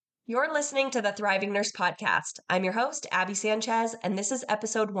You're listening to the Thriving Nurse Podcast. I'm your host, Abby Sanchez, and this is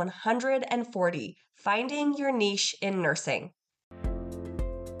episode 140, Finding Your Niche in Nursing.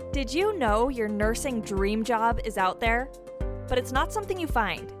 Did you know your nursing dream job is out there? But it's not something you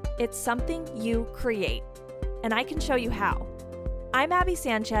find, it's something you create. And I can show you how. I'm Abby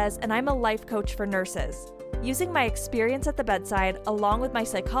Sanchez, and I'm a life coach for nurses. Using my experience at the bedside, along with my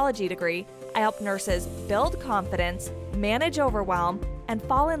psychology degree, I help nurses build confidence, manage overwhelm, and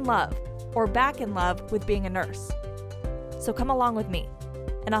fall in love, or back in love with being a nurse. So come along with me,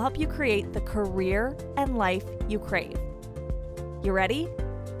 and I'll help you create the career and life you crave. You ready?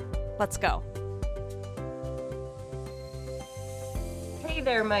 Let's go. Hey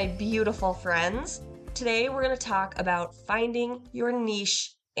there, my beautiful friends. Today we're going to talk about finding your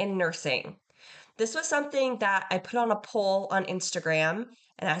niche in nursing. This was something that I put on a poll on Instagram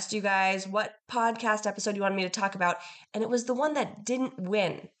and asked you guys what podcast episode you wanted me to talk about, and it was the one that didn't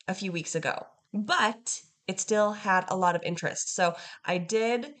win a few weeks ago, but it still had a lot of interest. So I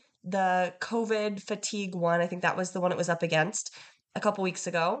did the COVID fatigue one. I think that was the one it was up against a couple weeks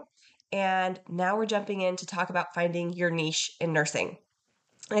ago, and now we're jumping in to talk about finding your niche in nursing.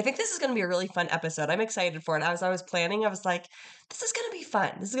 And I think this is going to be a really fun episode. I'm excited for it. As I was planning, I was like, this is going to be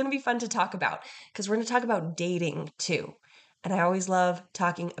fun. This is going to be fun to talk about because we're going to talk about dating too. And I always love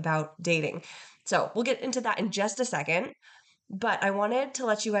talking about dating. So we'll get into that in just a second. But I wanted to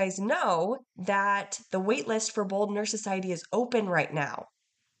let you guys know that the waitlist for Bold Nurse Society is open right now.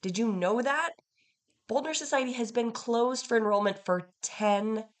 Did you know that? Bold Nurse Society has been closed for enrollment for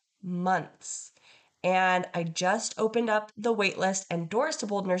 10 months. And I just opened up the waitlist, and doors to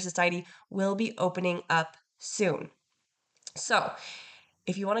Bold Nurse Society will be opening up soon. So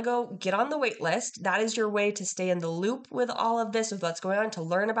if you want to go get on the waitlist, that is your way to stay in the loop with all of this, with what's going on, to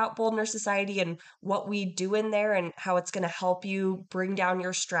learn about Bold Nurse Society and what we do in there and how it's going to help you bring down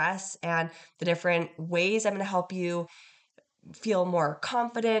your stress and the different ways I'm going to help you feel more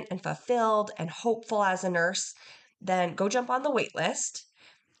confident and fulfilled and hopeful as a nurse. Then go jump on the waitlist.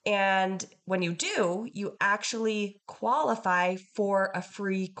 And when you do, you actually qualify for a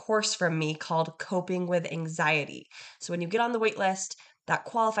free course from me called Coping with Anxiety. So when you get on the wait list, that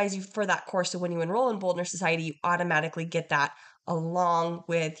qualifies you for that course. So when you enroll in Bold Nurse Society, you automatically get that along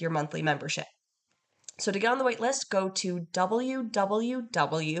with your monthly membership. So to get on the wait list, go to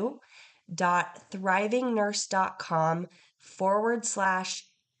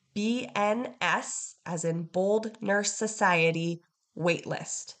www.thrivingnurse.com/BNS, as in Bold Nurse Society,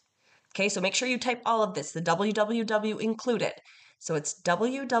 waitlist. Okay, so make sure you type all of this, the www included. So it's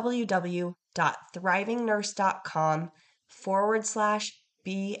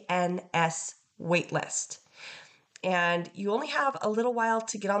www.thrivingnurse.com/BNS waitlist. And you only have a little while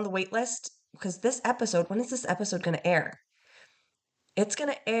to get on the waitlist because this episode, when is this episode going to air? It's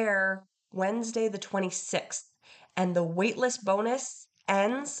going to air Wednesday the 26th, and the waitlist bonus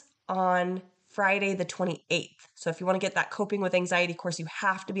ends on Friday the 28th. So if you want to get that Coping with Anxiety course, you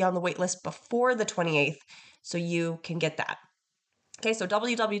have to be on the waitlist before the 28th so you can get that. Okay, so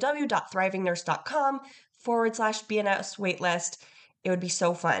www.thrivingnurse.com/BNS waitlist. It would be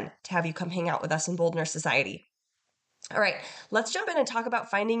so fun to have you come hang out with us in Bold Nurse Society. All right, let's jump in and talk about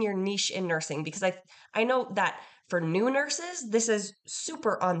finding your niche in nursing, because I know that for new nurses, this is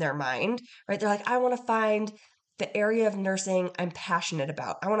super on their mind, right? They're like, I want to find the area of nursing I'm passionate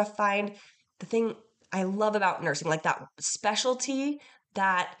about. I want to find the thing I love about nursing, like that specialty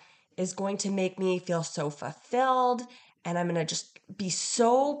that is going to make me feel so fulfilled, and I'm going to just be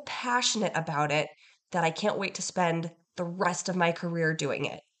so passionate about it that I can't wait to spend the rest of my career doing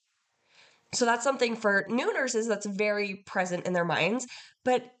it. So that's something for new nurses that's very present in their minds.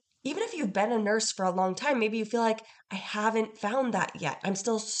 But even if you've been a nurse for a long time, maybe you feel like, I haven't found that yet. I'm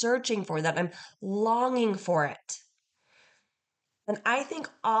still searching for that. I'm longing for it. And I think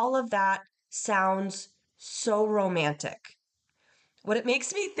all of that sounds so romantic. What it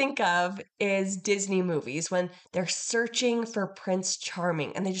makes me think of is Disney movies when they're searching for Prince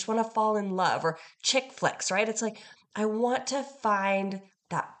Charming and they just want to fall in love, or chick flicks, right? It's like, I want to find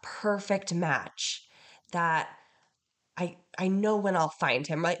that perfect match that I know when I'll find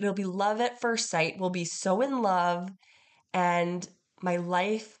him, right? It'll be love at first sight. We'll be so in love and my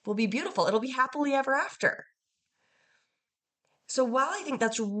life will be beautiful. It'll be happily ever after. So while I think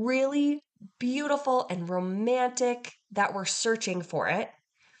that's really beautiful and romantic that we're searching for it,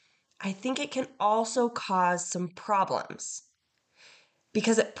 I think it can also cause some problems,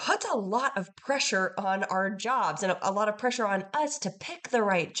 because it puts a lot of pressure on our jobs and a lot of pressure on us to pick the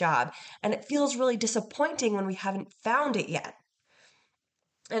right job. And it feels really disappointing when we haven't found it yet.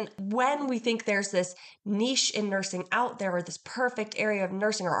 And when we think there's this niche in nursing out there, or this perfect area of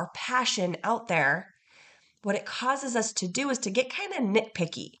nursing, or our passion out there, what it causes us to do is to get kind of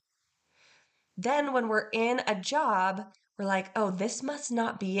nitpicky. Then when we're in a job, we're like, oh, this must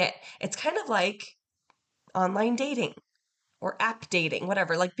not be it. It's kind of like online dating or app dating,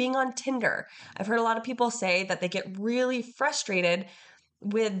 whatever, like being on Tinder. I've heard a lot of people say that they get really frustrated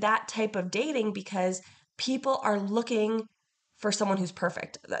with that type of dating because people are looking for someone who's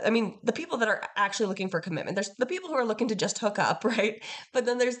perfect. I mean, the people that are actually looking for commitment, there's the people who are looking to just hook up, right? But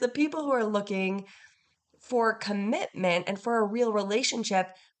then there's the people who are looking for commitment and for a real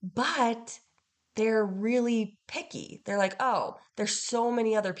relationship, but they're really picky. They're like, oh, there's so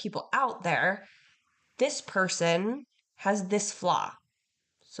many other people out there. This person has this flaw.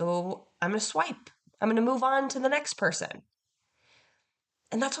 So I'm going to swipe. I'm going to move on to the next person.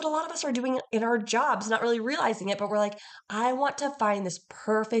 And that's what a lot of us are doing in our jobs, not really realizing it, but we're like, I want to find this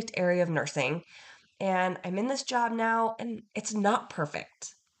perfect area of nursing. And I'm in this job now, and it's not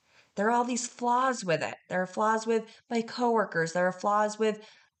perfect. There are all these flaws with it. There are flaws with my coworkers. There are flaws with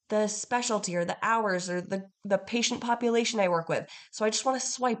the specialty or the hours or the patient population I work with. So I just want to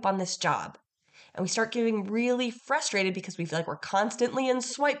swipe on this job. And we start getting really frustrated because we feel like we're constantly in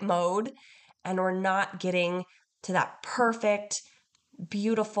swipe mode and we're not getting to that perfect,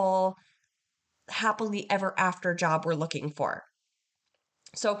 beautiful, happily ever after job we're looking for.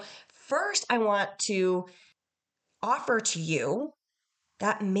 So first, I want to offer to you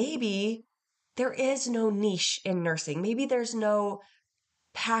that maybe there is no niche in nursing. Maybe there's no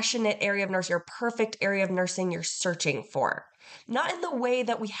passionate area of nursing or perfect area of nursing you're searching for. Not in the way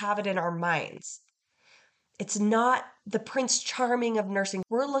that we have it in our minds. It's not the Prince Charming of nursing.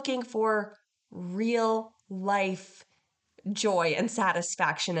 We're looking for real life joy and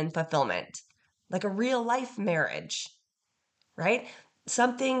satisfaction and fulfillment, like a real life marriage, right?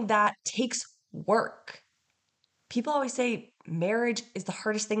 Something that takes work. People always say marriage is the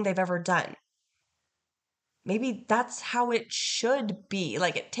hardest thing they've ever done. Maybe that's how it should be.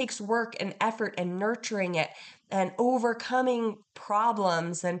 Like it takes work and effort and nurturing it and overcoming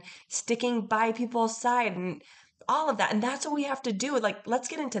problems and sticking by people's side and all of that. And that's what we have to do. Like, let's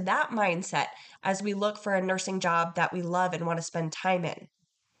get into that mindset as we look for a nursing job that we love and want to spend time in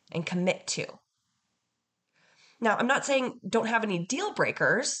and commit to. Now, I'm not saying don't have any deal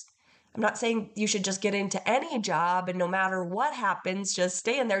breakers. I'm not saying you should just get into any job and no matter what happens, just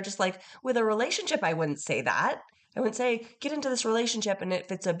stay in there. Just like with a relationship, I wouldn't say that. I wouldn't say get into this relationship and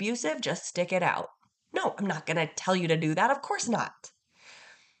if it's abusive, just stick it out. No, I'm not going to tell you to do that. Of course not.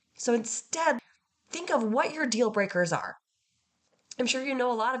 So instead, think of what your deal breakers are. I'm sure you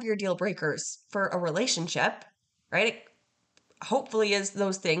know a lot of your deal breakers for a relationship, right? It hopefully is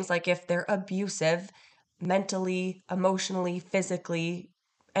those things like if they're abusive, mentally, emotionally, physically,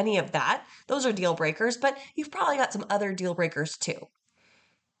 any of that. Those are deal breakers, but you've probably got some other deal breakers too.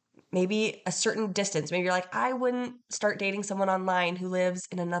 Maybe a certain distance. Maybe you're like, I wouldn't start dating someone online who lives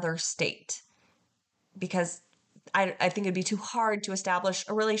in another state because I think it'd be too hard to establish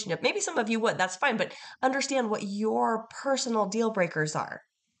a relationship. Maybe some of you would, that's fine, but understand what your personal deal breakers are.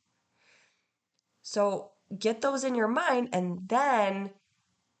 So get those in your mind, and then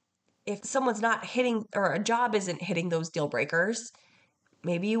if someone's not hitting or a job isn't hitting those deal breakers,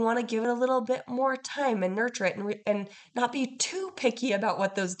 maybe you want to give it a little bit more time and nurture it and not be too picky about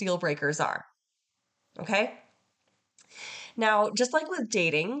what those deal breakers are. Okay? Now, just like with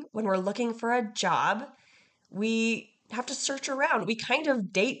dating, when we're looking for a job, we have to search around. We kind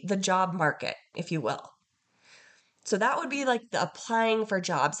of date the job market, if you will. So that would be like the applying for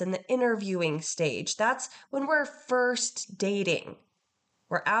jobs and the interviewing stage. That's when we're first dating.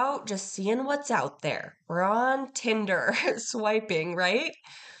 We're out just seeing what's out there. We're on Tinder swiping, right?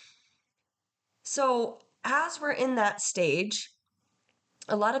 So as we're in that stage,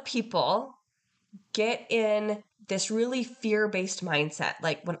 a lot of people get in this really fear-based mindset.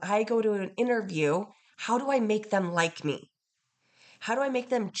 Like when I go to an interview, how do I make them like me? How do I make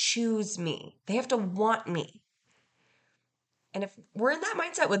them choose me? They have to want me. And if we're in that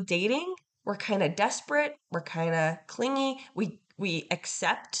mindset with dating, we're kind of desperate, we're kind of clingy, we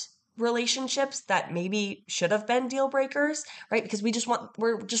accept relationships that maybe should have been deal breakers, right? Because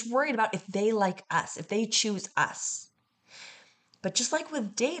we're just worried about if they like us, if they choose us. But just like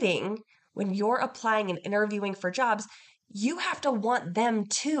with dating, when you're applying and interviewing for jobs, you have to want them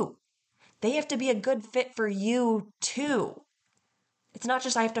too. They have to be a good fit for you too. It's not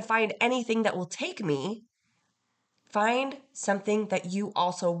just I have to find anything that will take me. Find something that you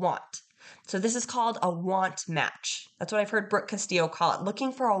also want. So this is called a want match. That's what I've heard Brooke Castillo call it,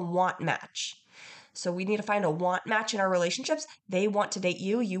 looking for a want match. So we need to find a want match in our relationships. They want to date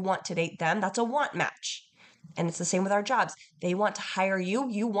you, you want to date them. That's a want match. And it's the same with our jobs. They want to hire you,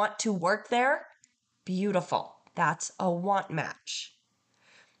 you want to work there. Beautiful. That's a want match.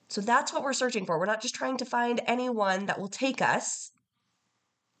 So that's what we're searching for. We're not just trying to find anyone that will take us.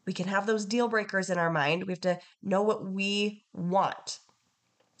 We can have those deal breakers in our mind. We have to know what we want.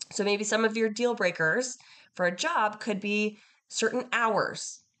 So maybe some of your deal breakers for a job could be certain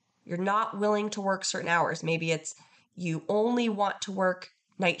hours. You're not willing to work certain hours. Maybe it's you only want to work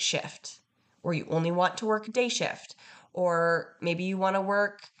night shift, or you only want to work day shift, or maybe you want to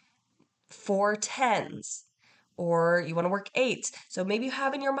work 4 10s, or you want to work 8s. So maybe you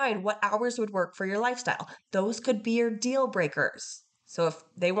have in your mind what hours would work for your lifestyle. Those could be your deal breakers. So if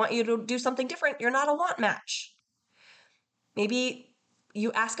they want you to do something different, you're not a want match. Maybe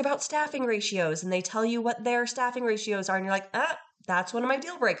you ask about staffing ratios and they tell you what their staffing ratios are, and you're like, that's one of my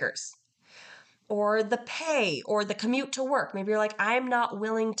deal breakers. Or the pay or the commute to work. Maybe you're like, I'm not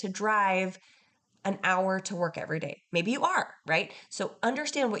willing to drive an hour to work every day. Maybe you are, right? So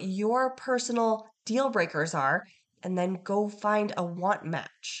understand what your personal deal breakers are and then go find a want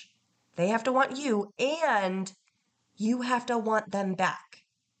match. They have to want you and you have to want them back.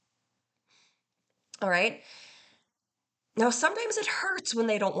 All right? Now, sometimes it hurts when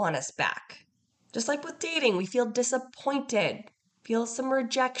they don't want us back. Just like with dating, we feel disappointed, feel some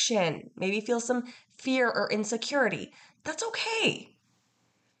rejection, maybe feel some fear or insecurity. That's okay.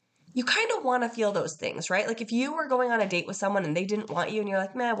 You kind of want to feel those things, right? Like if you were going on a date with someone and they didn't want you and you're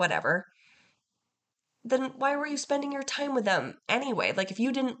like, meh, whatever, then why were you spending your time with them anyway? Like if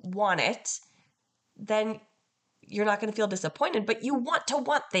you didn't want it, then you're not going to feel disappointed, but you want to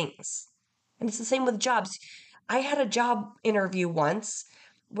want things. And it's the same with jobs. I had a job interview once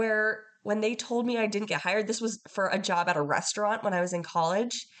where when they told me I didn't get hired, this was for a job at a restaurant when I was in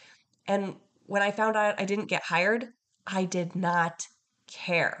college. And when I found out I didn't get hired, I did not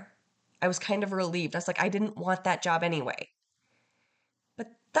care. I was kind of relieved. I was like, I didn't want that job anyway. But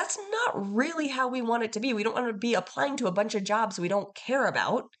that's not really how we want it to be. We don't want to be applying to a bunch of jobs we don't care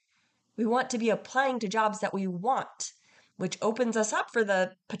about. We want to be applying to jobs that we want, which opens us up for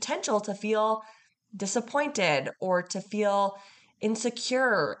the potential to feel disappointed or to feel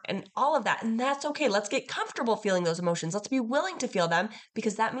insecure and all of that. And that's okay. Let's get comfortable feeling those emotions. Let's be willing to feel them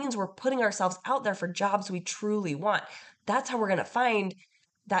because that means we're putting ourselves out there for jobs we truly want. That's how we're going to find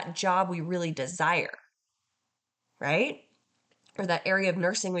that job we really desire, right? Or that area of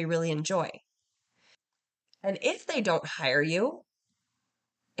nursing we really enjoy. And if they don't hire you,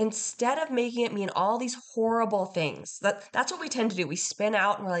 instead of making it mean all these horrible things, that's what we tend to do. We spin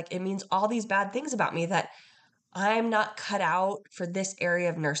out and we're like, it means all these bad things about me, that I'm not cut out for this area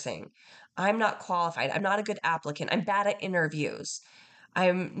of nursing. I'm not qualified. I'm not a good applicant. I'm bad at interviews.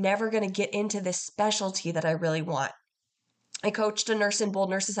 I'm never going to get into this specialty that I really want. I coached a nurse in Bold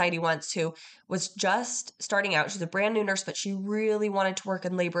Nurse Society once who was just starting out. She's a brand new nurse, but she really wanted to work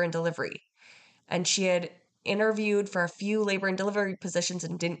in labor and delivery. And she had interviewed for a few labor and delivery positions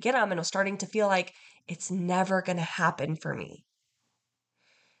and didn't get them and was starting to feel like it's never going to happen for me.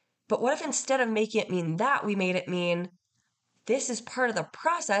 But what if instead of making it mean that, we made it mean this is part of the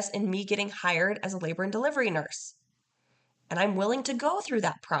process in me getting hired as a labor and delivery nurse. And I'm willing to go through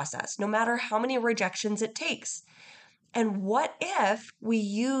that process, no matter how many rejections it takes. And what if we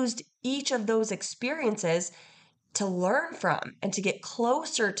used each of those experiences to learn from and to get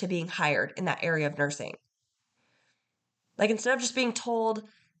closer to being hired in that area of nursing? Like instead of just being told,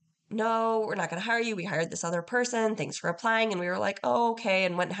 no, we're not going to hire you. We hired this other person. Thanks for applying. And we were like, oh, okay.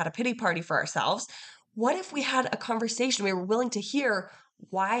 And went and had a pity party for ourselves. What if we had a conversation? We were willing to hear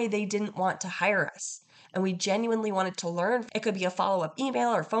why they didn't want to hire us. And we genuinely wanted to learn. It could be a follow-up email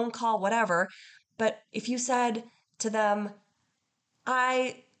or phone call, whatever. But if you said to them,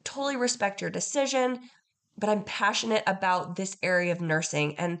 I totally respect your decision, but I'm passionate about this area of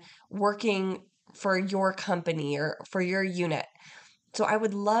nursing and working for your company or for your unit. So I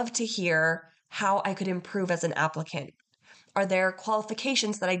would love to hear how I could improve as an applicant. Are there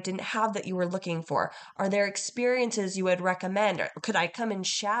qualifications that I didn't have that you were looking for? Are there experiences you would recommend? Or could I come and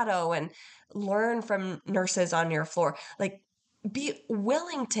shadow and learn from nurses on your floor? Like, be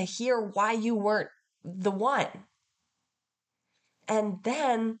willing to hear why you weren't the one. And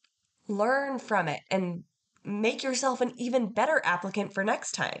then learn from it and make yourself an even better applicant for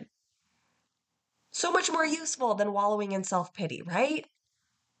next time. So much more useful than wallowing in self-pity, right?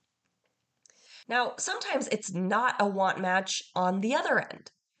 Now, sometimes it's not a want match on the other end.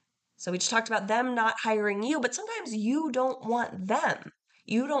 So we just talked about them not hiring you, but sometimes you don't want them.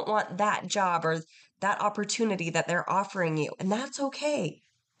 You don't want that job or that opportunity that they're offering you, and that's okay.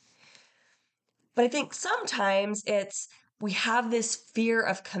 But I think sometimes we have this fear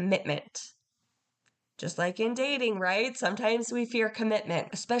of commitment. Just like in dating, right? Sometimes we fear commitment,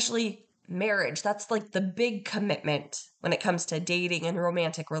 especially marriage. That's like the big commitment when it comes to dating and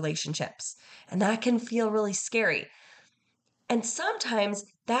romantic relationships. And that can feel really scary. And sometimes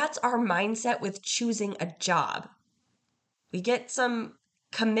that's our mindset with choosing a job. We get some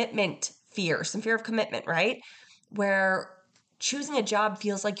commitment fear, some fear of commitment, right? Where choosing a job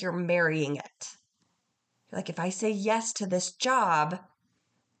feels like you're marrying it. Like, if I say yes to this job,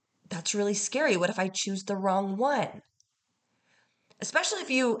 that's really scary. What if I choose the wrong one? Especially if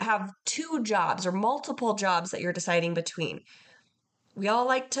you have two jobs or multiple jobs that you're deciding between. We all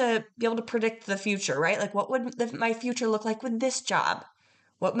like to be able to predict the future, right? Like, what would my future look like with this job?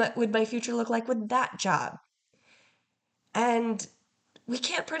 What would my future look like with that job? And we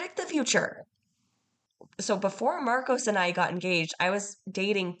can't predict the future. So before Marcos and I got engaged, I was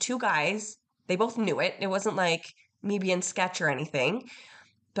dating two guys. They both knew it. It wasn't like me being sketch or anything.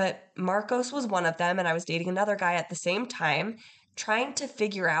 But Marcos was one of them, and I was dating another guy at the same time, trying to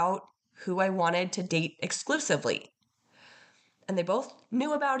figure out who I wanted to date exclusively. And they both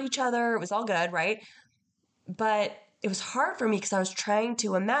knew about each other. It was all good, right? But it was hard for me because I was trying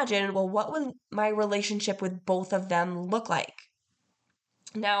to imagine, well, what would my relationship with both of them look like?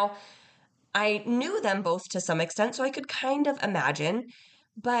 Now, I knew them both to some extent, so I could kind of imagine,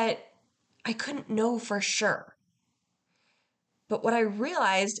 but I couldn't know for sure. But what I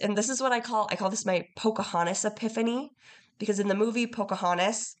realized, and this is what I call this my Pocahontas epiphany, because in the movie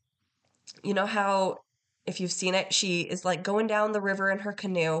Pocahontas, you know how, if you've seen it, she is like going down the river in her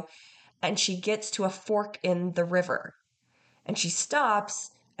canoe and she gets to a fork in the river and she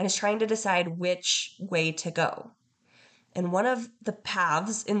stops and is trying to decide which way to go. And one of the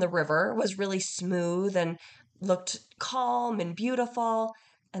paths in the river was really smooth and looked calm and beautiful.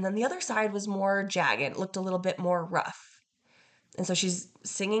 And then the other side was more jagged, it looked a little bit more rough. And so she's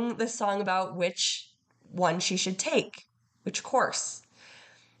singing this song about which one she should take, which course.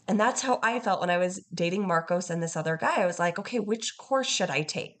 And that's how I felt when I was dating Marcos and this other guy. I was like, okay, which course should I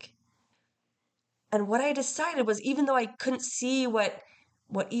take? And what I decided was, even though I couldn't see what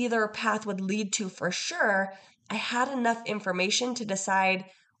either path would lead to for sure, I had enough information to decide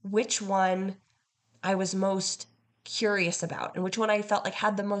which one I was most curious about and which one I felt like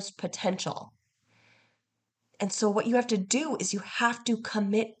had the most potential. And so what you have to do is you have to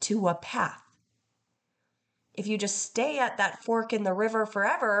commit to a path. If you just stay at that fork in the river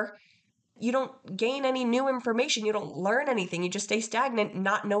forever, you don't gain any new information. You don't learn anything. You just stay stagnant,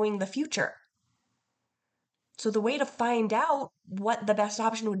 not knowing the future. So the way to find out what the best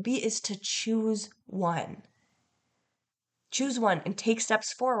option would be is to choose one. Choose one and take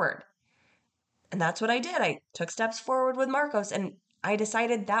steps forward. And that's what I did. I took steps forward with Marcos and I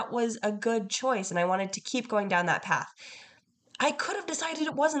decided that was a good choice and I wanted to keep going down that path. I could have decided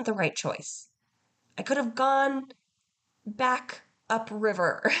it wasn't the right choice. I could have gone back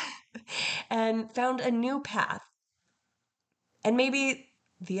upriver and found a new path. And maybe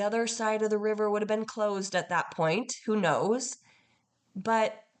the other side of the river would have been closed at that point. Who knows?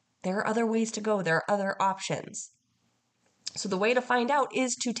 But there are other ways to go, there are other options. So the way to find out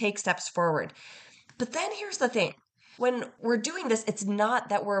is to take steps forward. But then here's the thing, when we're doing this, it's not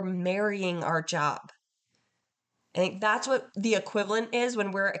that we're marrying our job. I think that's what the equivalent is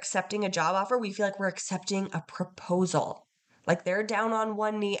when we're accepting a job offer. We feel like we're accepting a proposal. Like they're down on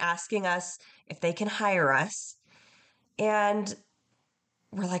one knee asking us if they can hire us. And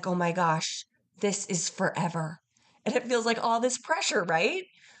we're like, oh my gosh, this is forever. And it feels like all this pressure, right?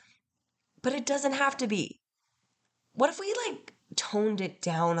 But it doesn't have to be. What if we toned it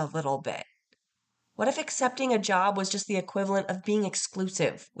down a little bit? What if accepting a job was just the equivalent of being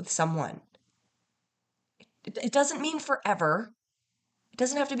exclusive with someone? It doesn't mean forever. It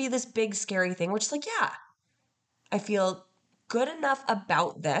doesn't have to be this big, scary thing. We're just like, yeah, I feel good enough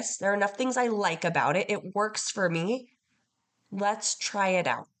about this. There are enough things I like about it. It works for me. Let's try it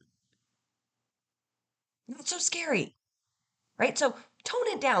out. Not so scary, right? So tone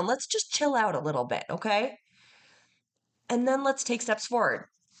it down. Let's just chill out a little bit, okay? And then let's take steps forward.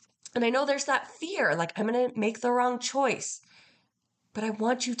 And I know there's that fear, like I'm going to make the wrong choice. But I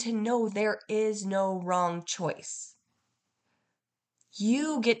want you to know there is no wrong choice.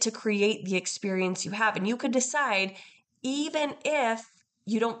 You get to create the experience you have, and you could decide, even if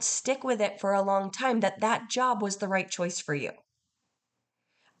you don't stick with it for a long time, that that job was the right choice for you.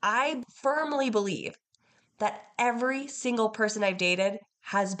 I firmly believe that every single person I've dated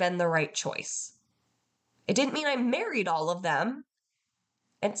has been the right choice. It didn't mean I married all of them,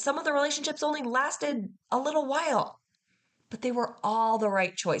 and some of the relationships only lasted a little while, but they were all the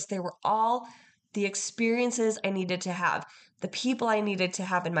right choice. They were all the experiences I needed to have, the people I needed to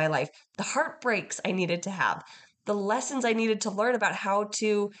have in my life, the heartbreaks I needed to have, the lessons I needed to learn about how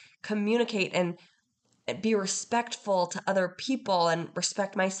to communicate and be respectful to other people and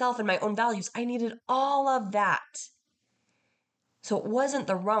respect myself and my own values. I needed all of that. So it wasn't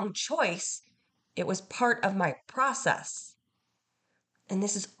the wrong choice. It was part of my process. And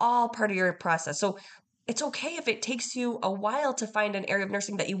this is all part of your process. So it's okay if it takes you a while to find an area of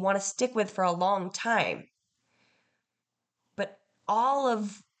nursing that you want to stick with for a long time. But all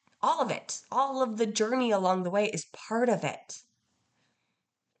of it, all of the journey along the way is part of it.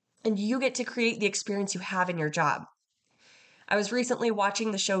 And you get to create the experience you have in your job. I was recently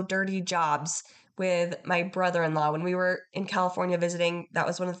watching the show Dirty Jobs with my brother-in-law when we were in California visiting. That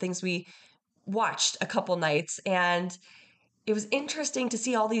was one of the things we watched a couple nights, and it was interesting to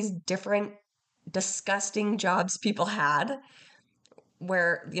see all these different disgusting jobs people had,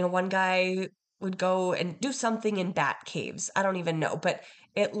 where, one guy would go and do something in bat caves. I don't even know, but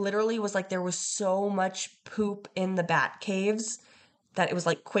it literally was like there was so much poop in the bat caves that it was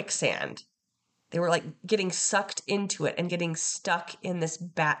like quicksand. They were like getting sucked into it and getting stuck in this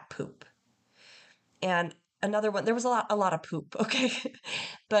bat poop. And another one, there was a lot of poop, okay?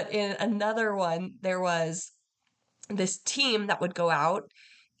 But in another one, there was this team that would go out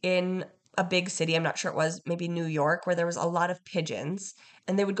in a big city. I'm not sure it was, maybe New York, where there was a lot of pigeons,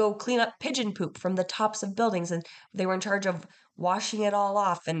 and they would go clean up pigeon poop from the tops of buildings, and they were in charge of washing it all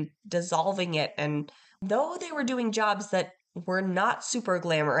off and dissolving it. And though they were doing jobs that were not super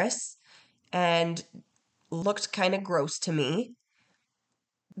glamorous and looked kind of gross to me,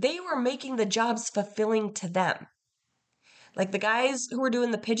 they were making the jobs fulfilling to them. Like the guys who were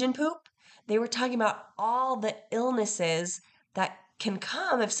doing the pigeon poop, they were talking about all the illnesses that can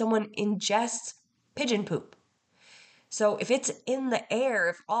come if someone ingests pigeon poop. So if it's in the air,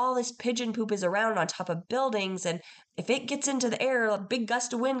 if all this pigeon poop is around on top of buildings, and if it gets into the air, a big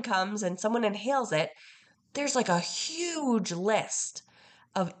gust of wind comes and someone inhales it, there's like a huge list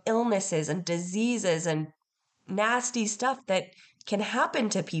of illnesses and diseases and nasty stuff that can happen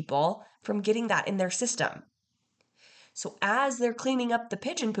to people from getting that in their system. So as they're cleaning up the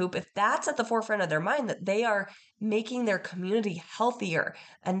pigeon poop, if that's at the forefront of their mind, that they are making their community healthier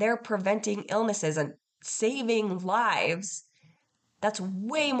and they're preventing illnesses and saving lives, that's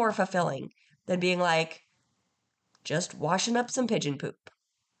way more fulfilling than being like, just washing up some pigeon poop.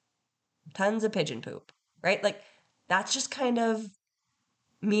 Tons of pigeon poop, right? Like, that's just kind of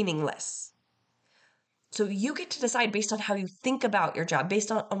meaningless. So you get to decide based on how you think about your job,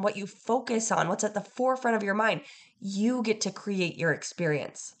 based on what you focus on, what's at the forefront of your mind. You get to create your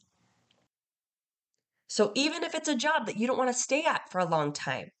experience. So even if it's a job that you don't want to stay at for a long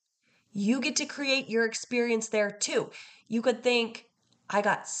time, you get to create your experience there too. You could think, I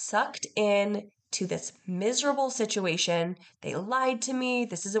got sucked in to this miserable situation. They lied to me.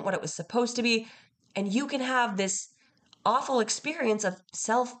 This isn't what it was supposed to be. And you can have this awful experience of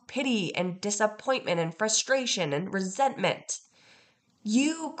self-pity and disappointment and frustration and resentment.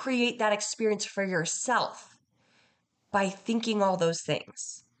 You create that experience for yourself by thinking all those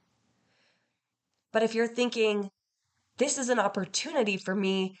things. But if you're thinking, this is an opportunity for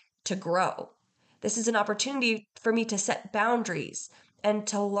me to grow, this is an opportunity for me to set boundaries and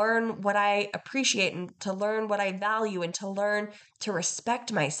to learn what I appreciate and to learn what I value and to learn to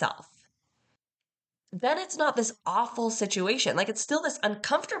respect myself, then it's not this awful situation. Like, it's still this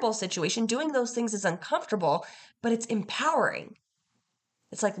uncomfortable situation. Doing those things is uncomfortable, but it's empowering.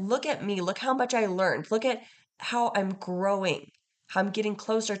 It's like, look at me. Look how much I learned. Look at how I'm growing, how I'm getting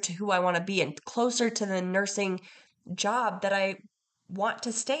closer to who I want to be and closer to the nursing job that I want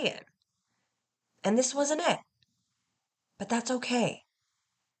to stay in. And this wasn't it, but that's okay.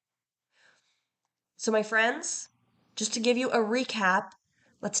 So my friends, just to give you a recap,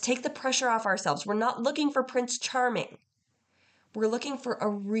 let's take the pressure off ourselves. We're not looking for Prince Charming. We're looking for a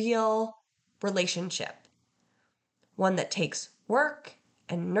real relationship, one that takes work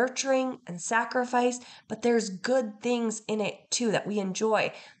and nurturing and sacrifice, but there's good things in it too that we enjoy,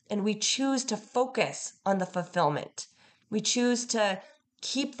 and we choose to focus on the fulfillment. We choose to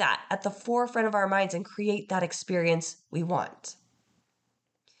keep that at the forefront of our minds and create that experience we want.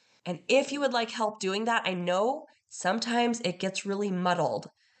 And if you would like help doing that, I know sometimes it gets really muddled.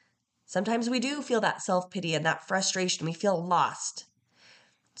 Sometimes we do feel that self-pity and that frustration. We feel lost.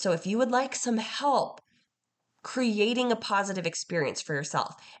 So if you would like some help creating a positive experience for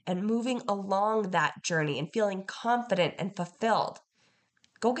yourself and moving along that journey and feeling confident and fulfilled,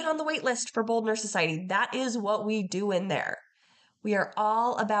 go get on the wait list for Bold Nurse Society. That is what we do in there. We are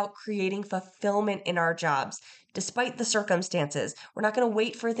all about creating fulfillment in our jobs, despite the circumstances. We're not going to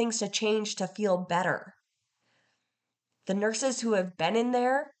wait for things to change to feel better. The nurses who have been in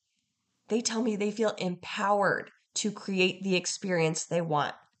there, they tell me they feel empowered to create the experience they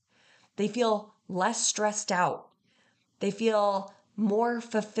want. They feel less stressed out. They feel more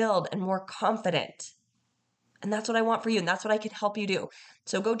fulfilled and more confident. And that's what I want for you. And that's what I can help you do.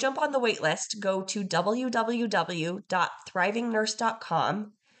 So go jump on the wait list. Go to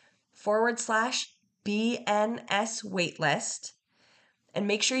www.thrivingnurse.com/BNS waitlist. And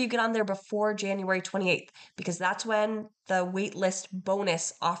make sure you get on there before January 28th, because that's when the waitlist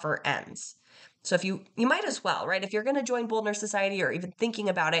bonus offer ends. So if you might as well, right? If you're going to join Bold Nurse Society or even thinking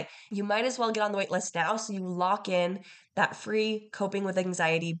about it, you might as well get on the wait list now so you lock in that free Coping with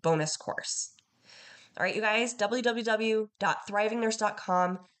Anxiety bonus course. All right, you guys,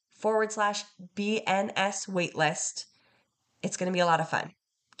 www.thrivingnurse.com/BNS waitlist. It's going to be a lot of fun.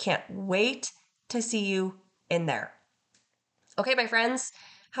 Can't wait to see you in there. Okay, my friends,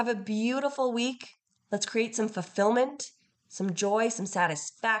 have a beautiful week. Let's create some fulfillment, some joy, some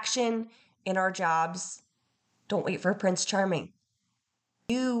satisfaction in our jobs. Don't wait for Prince Charming.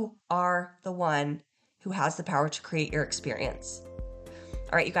 You are the one who has the power to create your experience.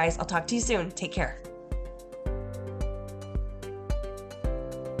 All right, you guys, I'll talk to you soon. Take care.